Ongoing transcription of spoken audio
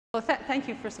Well, thank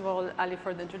you, first of all, Ali,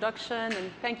 for the introduction, and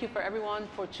thank you for everyone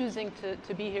for choosing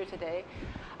to be here today.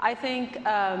 I think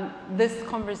this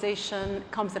conversation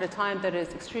comes at a time that is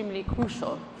extremely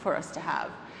crucial for us to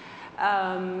have.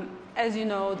 As you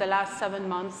know, the last 7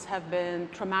 months have been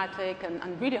traumatic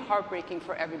and really heartbreaking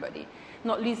for everybody,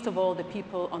 not least of all the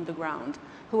people on the ground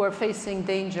who are facing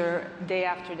danger day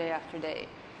after day after day.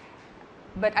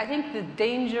 But I think the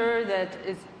danger that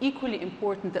is equally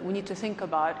important that we need to think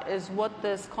about is what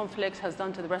this conflict has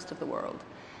done to the rest of the world.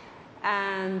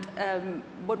 And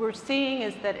what we're seeing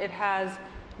is that it has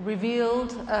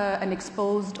revealed and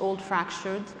exposed old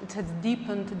fractures, it has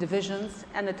deepened divisions,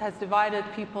 and it has divided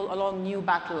people along new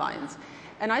battle lines.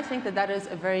 And I think that that is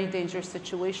a very dangerous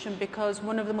situation because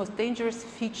one of the most dangerous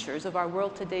features of our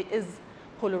world today is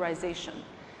polarization.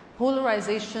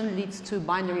 Polarization leads to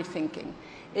binary thinking.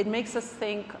 It makes us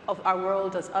think of our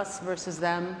world as us versus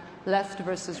them, left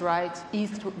versus right,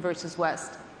 east versus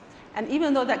west. And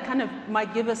even though that kind of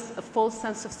might give us a false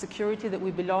sense of security that we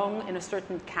belong in a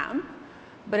certain camp,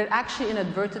 but it actually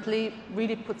inadvertently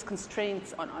really puts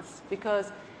constraints on us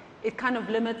because it kind of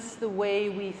limits the way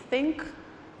we think,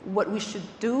 what we should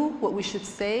do, what we should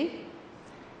say.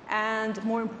 And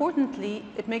more importantly,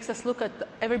 it makes us look at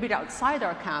everybody outside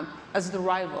our camp as the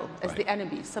rival, as the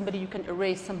enemy, somebody you can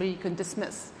erase, somebody you can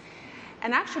dismiss.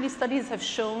 And actually, studies have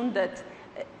shown that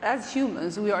as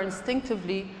humans, we are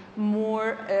instinctively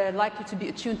more likely to be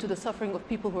attuned to the suffering of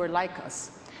people who are like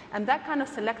us. And that kind of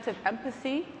selective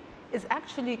empathy is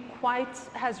actually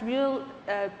has real,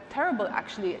 terrible,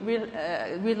 actually,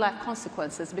 real life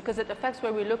consequences because it affects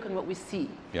where we look and what we see.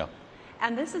 Yeah.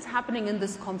 And this is happening in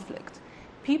this conflict.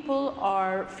 People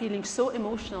are feeling so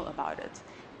emotional about it.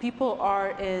 People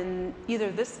are in either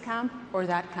this camp or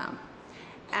that camp.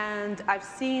 And I've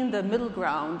seen the middle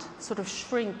ground sort of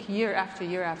shrink year after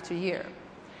year after year.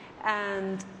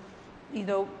 And, you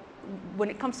know, when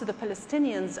it comes to the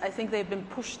Palestinians, I think they've been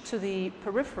pushed to the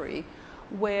periphery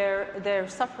where their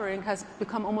suffering has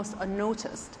become almost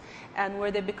unnoticed and where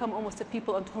they become almost a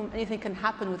people on whom anything can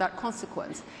happen without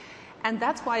consequence. And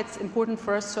that's why it's important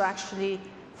for us to actually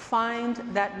find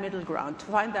that middle ground, to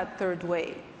find that third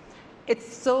way.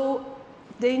 It's so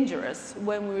dangerous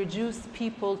when we reduce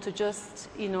people to just,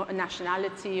 you know, a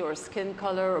nationality or skin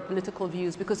color or political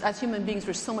views, because as human beings,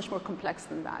 we're so much more complex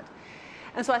than that.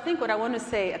 And so I think what I want to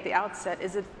say at the outset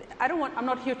is that I'm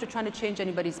not here to try to change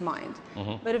anybody's mind.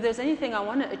 But if there's anything I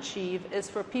want to achieve is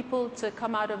for people to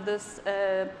come out of this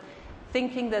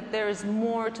thinking that there is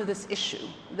more to this issue,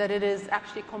 that it is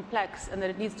actually complex and that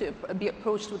it needs to be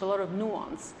approached with a lot of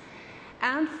nuance.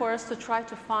 And for us to try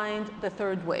to find the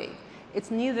third way. It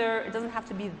doesn't have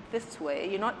to be this way.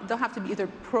 You don't have to be either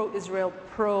pro-Israel,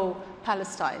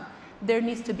 pro-Palestine. There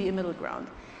needs to be a middle ground.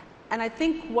 And I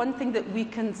think one thing that we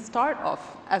can start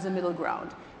off as a middle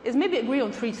ground is maybe agree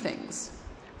on 3 things.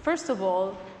 First of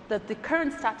all, that the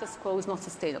current status quo is not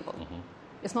sustainable.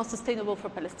 It's not sustainable for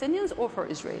Palestinians or for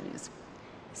Israelis.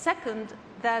 Second,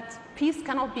 that peace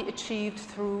cannot be achieved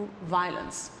through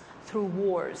violence, through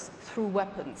wars, through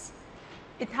weapons.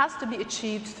 It has to be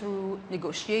achieved through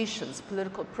negotiations,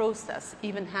 political process,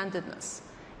 even-handedness,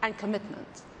 and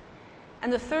commitment.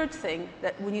 And the third thing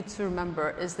that we need to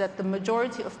remember is that the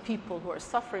majority of people who are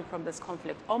suffering from this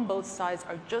conflict on both sides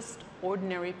are just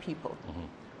ordinary people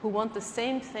who want the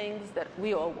same things that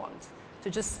we all want, to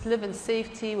just live in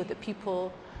safety with the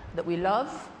people that we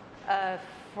love,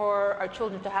 for our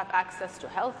children to have access to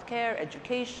health care,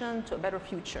 education, to a better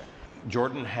future.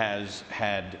 Jordan has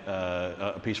had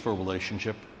a peaceful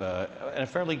relationship and a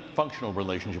fairly functional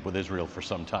relationship with Israel for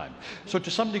some time. So to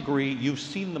some degree, you've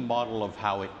seen the model of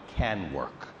how it can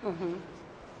work.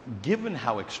 Given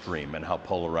how extreme and how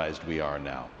polarized we are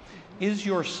now, is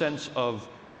your sense of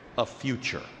a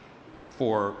future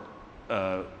for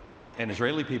an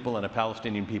Israeli people and a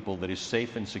Palestinian people that is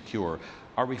safe and secure,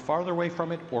 are we farther away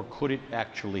from it, or could it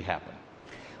actually happen?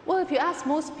 Well, if you ask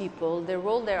most people, they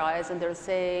roll their eyes and they'll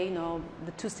say, you know,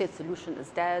 the two-state solution is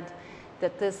dead,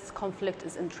 that this conflict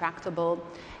is intractable.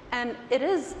 And it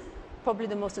is probably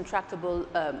the most intractable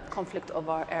conflict of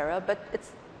our era, but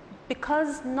it's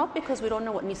not because we don't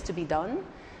know what needs to be done,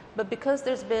 but because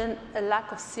there's been a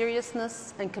lack of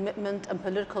seriousness and commitment and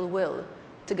political will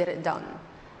to get it done.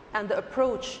 And the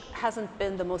approach hasn't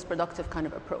been the most productive kind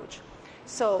of approach.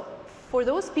 So for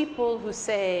those people who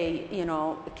say, you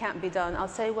know, it can't be done, I'll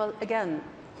say, well, again,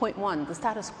 point 1, the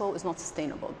status quo is not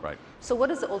sustainable. Right. So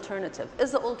what is the alternative?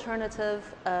 Is the alternative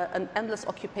an endless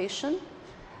occupation?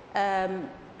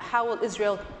 How will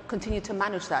Israel continue to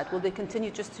manage that? Will they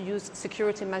continue just to use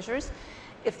security measures?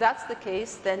 If that's the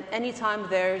case, then anytime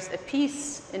there's a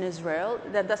peace in Israel,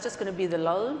 then that's just going to be the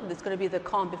lull. It's going to be the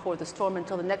calm before the storm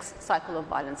until the next cycle of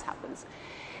violence happens.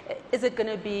 Is it going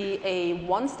to be a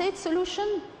one-state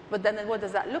solution? But then what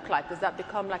does that look like? Does that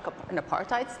become like an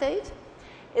apartheid state?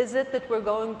 Is it that we're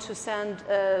going to send,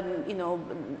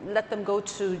 let them go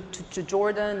to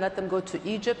Jordan, let them go to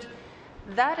Egypt?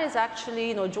 That is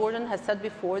actually, Jordan has said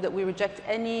before that we reject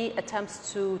any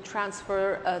attempts to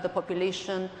transfer the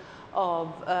population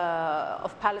of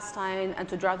Palestine and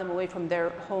to drive them away from their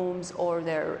homes or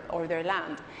their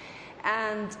land.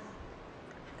 And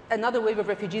another wave of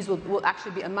refugees will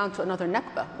actually amount to another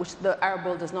Nakba, which the Arab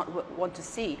world does not want to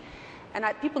see. And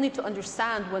people need to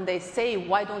understand when they say,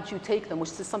 why don't you take them,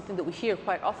 which is something that we hear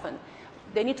quite often,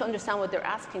 they need to understand what they're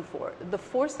asking for. The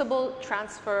forcible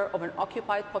transfer of an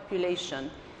occupied population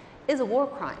is a war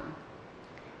crime.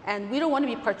 And we don't want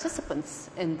to be participants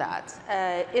in that.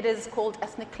 It is called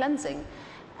ethnic cleansing.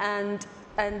 And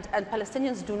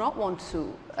Palestinians do not want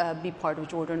to be part of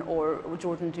Jordan or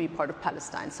Jordan to be part of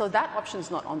Palestine. So that option is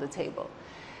not on the table.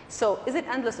 So is it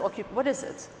endless occupation? What is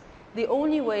it? The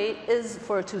only way is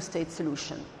for a two-state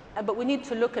solution. But we need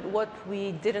to look at what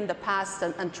we did in the past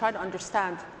and try to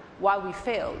understand why we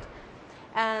failed.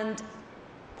 And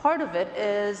part of it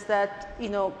is that,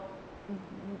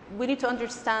 we need to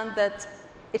understand that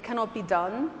it cannot be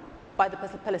done by the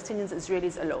Palestinians,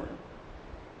 Israelis alone.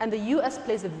 And the US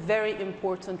plays a very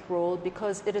important role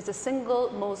because it is the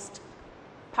single most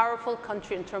powerful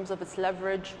country in terms of its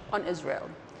leverage on Israel.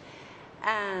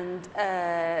 And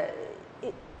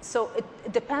so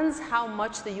it depends how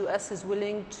much the US is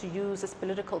willing to use its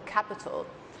political capital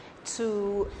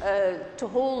to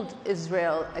hold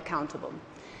Israel accountable.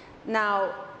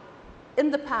 Now,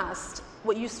 in the past,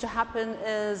 what used to happen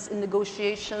is in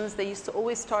negotiations, they used to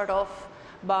always start off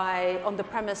on the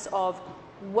premise of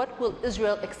what will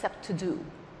Israel accept to do?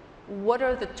 What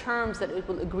are the terms that it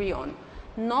will agree on?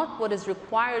 Not what is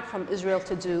required from Israel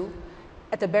to do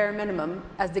at the bare minimum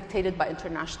as dictated by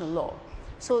international law.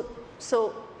 So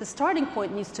the starting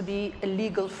point needs to be a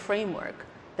legal framework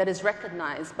that is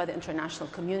recognized by the international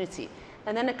community,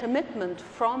 and then a commitment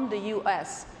from the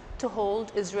US to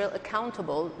hold Israel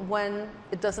accountable when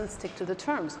it doesn't stick to the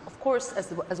terms, of course,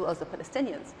 as well as the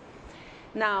Palestinians.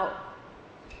 Now,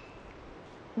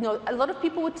 a lot of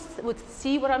people would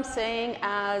see what I'm saying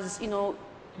as,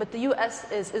 but the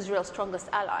US is Israel's strongest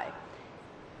ally.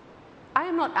 I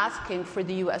am not asking for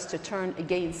the US to turn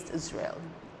against Israel.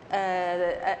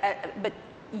 But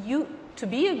to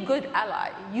be a good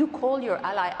ally, you call your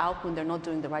ally out when they're not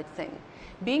doing the right thing.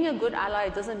 Being a good ally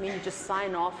doesn't mean you just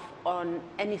sign off on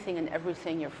anything and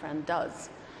everything your friend does.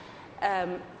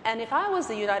 And if I was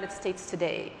the United States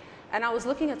today, and I was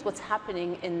looking at what's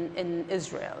happening in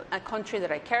Israel, a country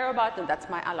that I care about and that's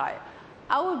my ally,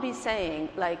 I would be saying,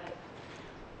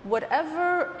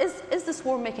 whatever, is this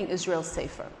war making Israel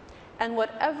safer? And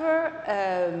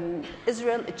whatever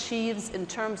Israel achieves in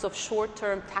terms of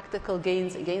short-term tactical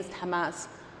gains against Hamas,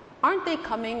 aren't they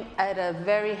coming at a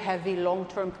very heavy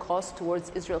long-term cost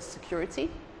towards Israel's security?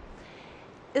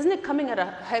 Isn't it coming at a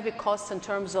heavy cost in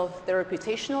terms of the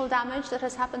reputational damage that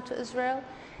has happened to Israel,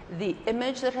 the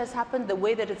image that has happened, the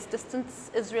way that it's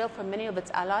distanced Israel from many of its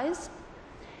allies?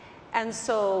 And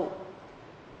so,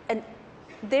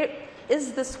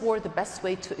 is this war the best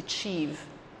way to achieve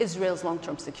Israel's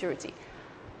long-term security?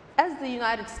 As the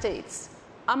United States,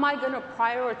 am I going to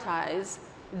prioritize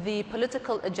the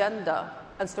political agenda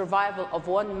and survival of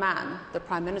one man, the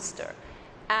Prime Minister,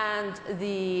 and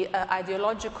the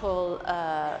ideological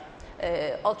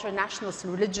ultranationalist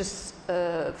religious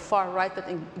far right that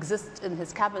exists in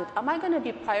his cabinet? Am I going to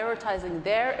be prioritizing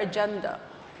their agenda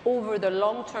over the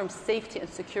long-term safety and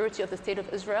security of the State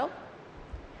of Israel?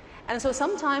 And so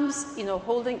sometimes,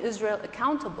 holding Israel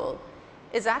accountable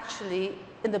is actually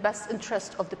in the best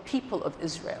interest of the people of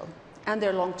Israel and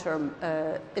their long-term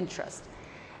interest.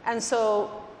 And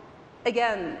so,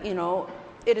 again,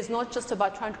 it is not just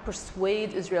about trying to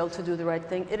persuade Israel to do the right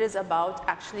thing. It is about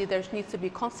actually there needs to be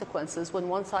consequences when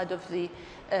one side of the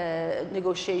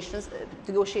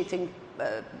negotiating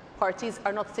parties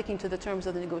are not sticking to the terms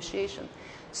of the negotiation.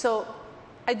 So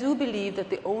I do believe that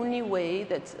the only way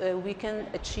that we can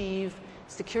achieve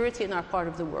security in our part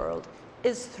of the world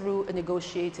is through a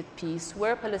negotiated peace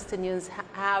where Palestinians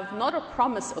have not a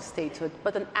promise of statehood,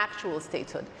 but an actual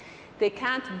statehood. They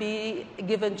can't be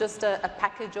given just a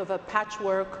package of a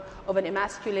patchwork of an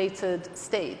emasculated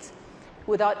state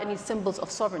without any symbols of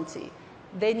sovereignty.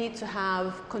 They need to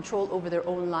have control over their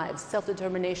own lives,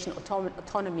 self-determination,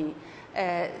 autonomy.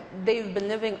 They've been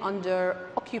living under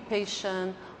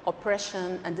occupation,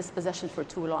 oppression and dispossession for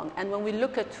too long. And when we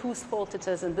look at whose fault it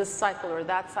is in this cycle or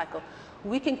that cycle,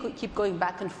 we can keep going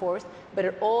back and forth, but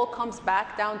it all comes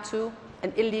back down to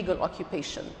an illegal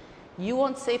occupation. You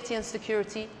want safety and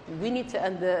security, we need to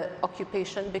end the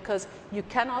occupation, because you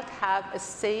cannot have a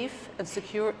safe and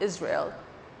secure Israel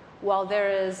while there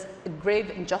is a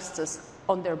grave injustice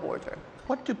on their border.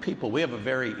 What do people, we have a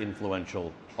very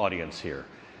influential audience here.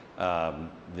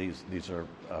 These are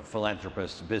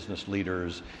philanthropists, business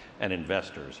leaders, and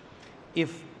investors.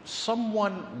 If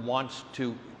someone wants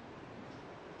to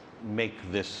make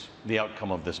this, the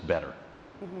outcome of this better,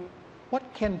 what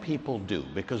can people do?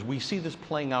 Because we see this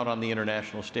playing out on the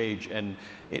international stage, and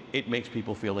it makes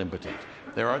people feel impotent.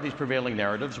 There are these prevailing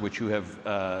narratives, which you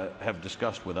have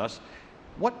discussed with us.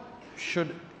 What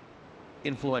should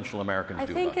influential Americans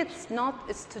do? I think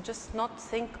it's to just not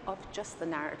think of just the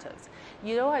narratives.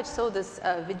 You know, I saw this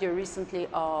video recently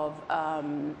of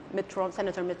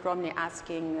Senator Mitt Romney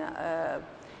asking the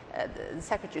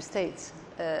Secretary of State,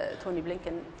 Tony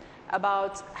Blinken,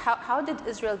 about how did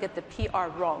Israel get the PR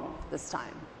wrong this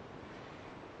time?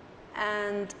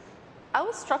 And I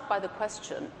was struck by the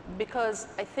question, because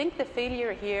I think the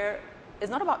failure here is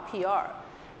not about PR.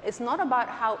 It's not about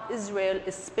how Israel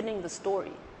is spinning the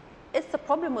story. It's the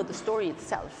problem with the story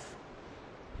itself.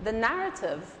 The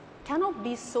narrative cannot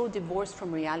be so divorced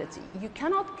from reality. You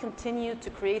cannot continue to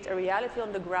create a reality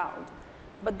on the ground,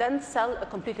 but then sell a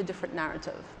completely different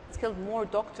narrative. It's killed more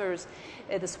doctors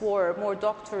in this war, more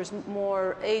doctors,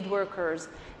 more aid workers,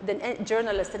 than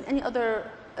journalists, than any other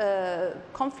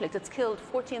conflict. It's killed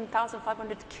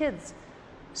 14,500 kids.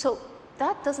 So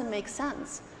that doesn't make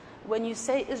sense. When you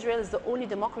say Israel is the only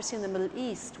democracy in the Middle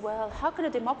East, well, how can a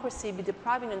democracy be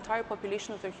depriving an entire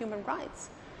population of their human rights?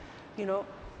 You know,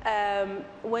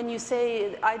 when you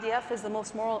say IDF is the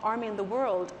most moral army in the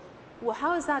world, well,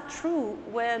 how is that true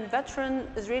when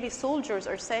veteran Israeli soldiers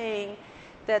are saying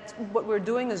that what we're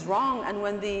doing is wrong, and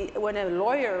when a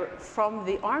lawyer from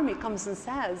the army comes and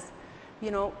says,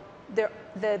 you know,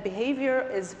 the behavior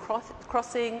is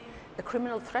crossing the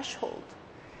criminal threshold?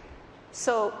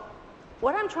 So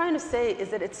what I'm trying to say is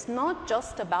that it's not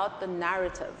just about the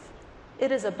narrative.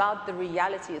 It is about the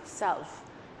reality itself.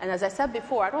 And as I said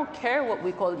before, I don't care what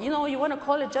we call it. You know, you want to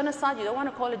call it genocide, you don't want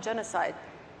to call it genocide.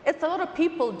 It's a lot of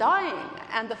people dying,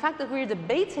 and the fact that we're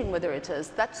debating whether it is,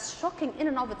 that's shocking in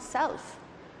and of itself.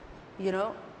 You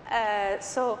know,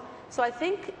 so I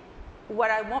think what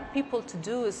I want people to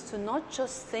do is to not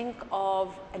just think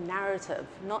of a narrative,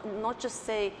 not just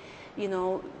say, you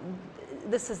know,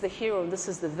 this is the hero and this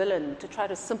is the villain, to try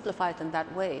to simplify it in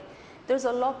that way. There's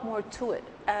a lot more to it,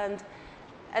 and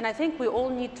I think we all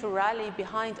need to rally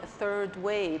behind a third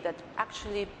way that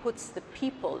actually puts the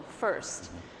people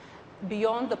first,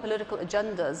 beyond the political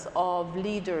agendas of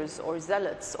leaders or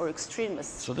zealots or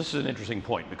extremists. So this is an interesting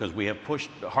point, because we have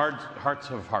pushed, hearts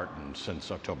have hardened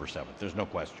since October 7th. There's no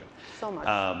question. So much.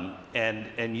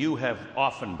 And you have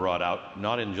often brought out,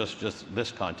 not in just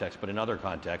this context, but in other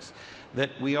contexts, that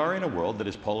we are in a world that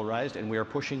is polarized, and we are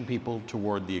pushing people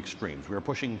toward the extremes. We are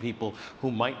pushing people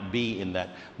who might be in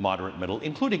that moderate middle,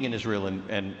 including in Israel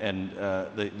and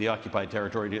the occupied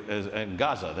territory and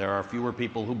Gaza. There are fewer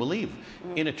people who believe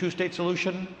in a two-state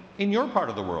solution in your part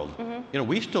of the world. You know,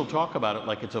 we still talk about it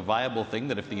like it's a viable thing,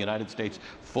 that if the United States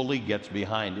fully gets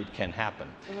behind, it can happen.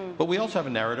 But we also have a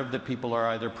narrative that people are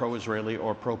either pro-Israeli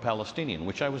or pro-Palestinian,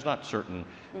 which I was not certain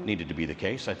needed to be the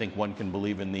case. I think one can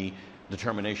believe in the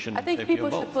determination. I think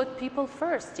people should put people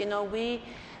first. You know,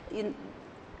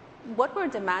 what we're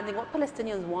demanding, what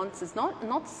Palestinians want, is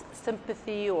not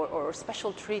sympathy or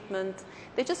special treatment.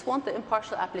 They just want the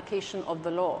impartial application of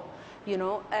the law. You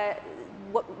know,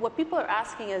 what people are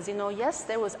asking is, you know, yes,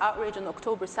 there was outrage on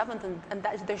October 7th, and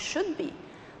that there should be,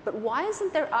 but why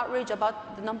isn't there outrage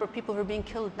about the number of people who are being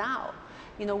killed now?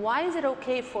 You know, why is it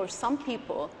okay for some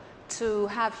people to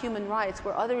have human rights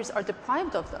where others are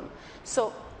deprived of them?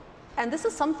 So, and this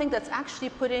is something that's actually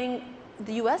putting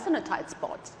the U.S. in a tight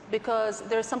spot, because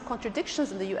there are some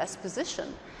contradictions in the U.S.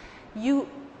 position. You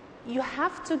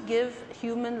have to give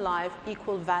human life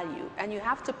equal value, and you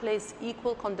have to place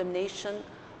equal condemnation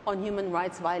on human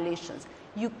rights violations.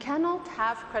 You cannot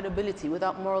have credibility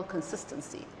without moral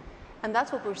consistency. And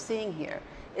that's what we're seeing here,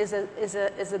 is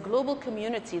a global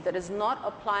community that is not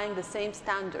applying the same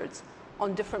standards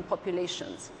on different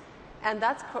populations. And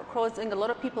that's causing a lot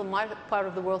of people in my part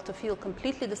of the world to feel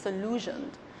completely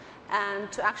disillusioned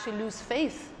and to actually lose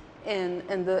faith in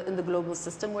the global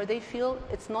system, where they feel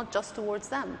it's not just towards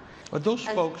them. But those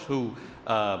folks who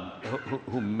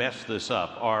mess this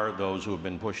up are those who have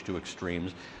been pushed to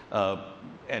extremes,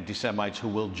 anti-Semites who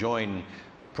will join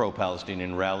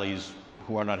pro-Palestinian rallies,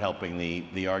 who are not helping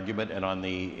the argument, and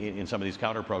in some of these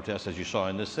counter protests, as you saw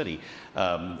in this city,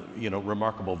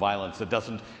 remarkable violence that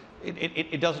doesn't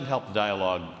help the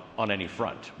dialogue on any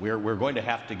front. We're going to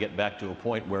have to get back to a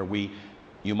point where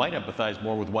you might empathize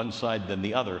more with one side than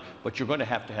the other, but you're going to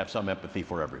have some empathy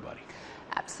for everybody.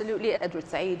 Absolutely. Edward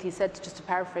Said, he said, just to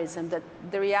paraphrase him, that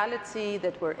the reality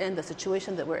that we're in, the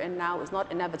situation that we're in now, is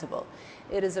not inevitable.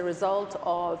 It is a result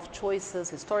of choices,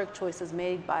 historic choices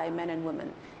made by men and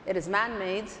women. It is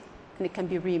man-made, and it can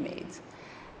be remade.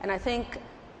 And I think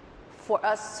for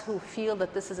us who feel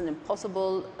that this is an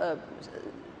impossible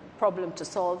problem to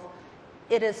solve,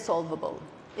 it is solvable.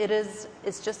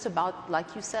 It's just about,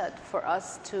 like you said, for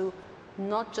us to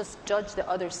not just judge the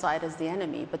other side as the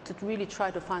enemy, but to really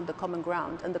try to find the common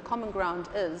ground. And the common ground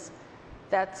is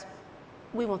that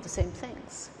we want the same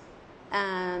things.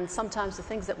 And sometimes the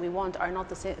things that we want are not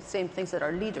the same things that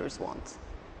our leaders want.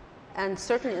 And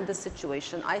certainly in this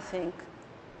situation, I think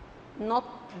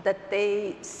not that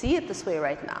they see it this way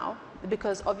right now,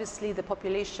 because obviously the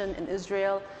population in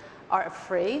Israel are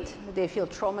afraid, they feel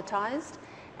traumatized,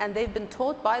 and they've been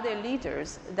taught by their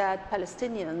leaders that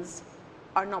Palestinians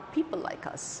are not people like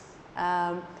us.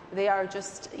 They are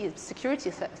just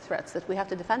security threats that we have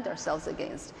to defend ourselves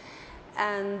against.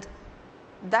 And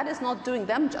that is not doing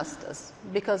them justice,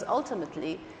 because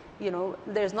ultimately,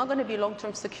 there's not going to be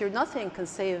long-term security. Nothing can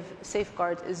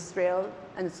safeguard Israel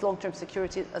and its long-term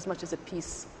security as much as a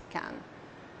peace can.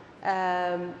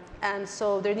 And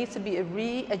so there needs to be a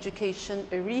re-education,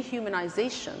 a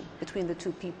rehumanization between the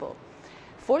two people.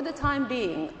 For the time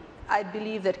being, I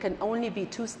believe there can only be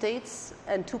two states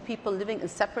and two people living in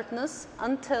separateness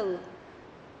until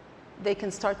they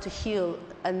can start to heal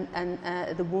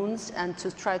the wounds and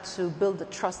to try to build the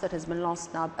trust that has been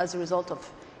lost now as a result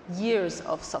of years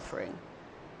of suffering.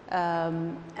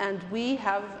 And we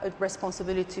have a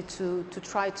responsibility to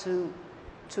try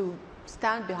to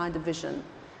stand behind a vision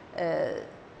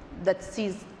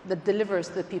that delivers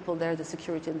the people there the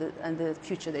security and the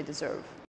future they deserve.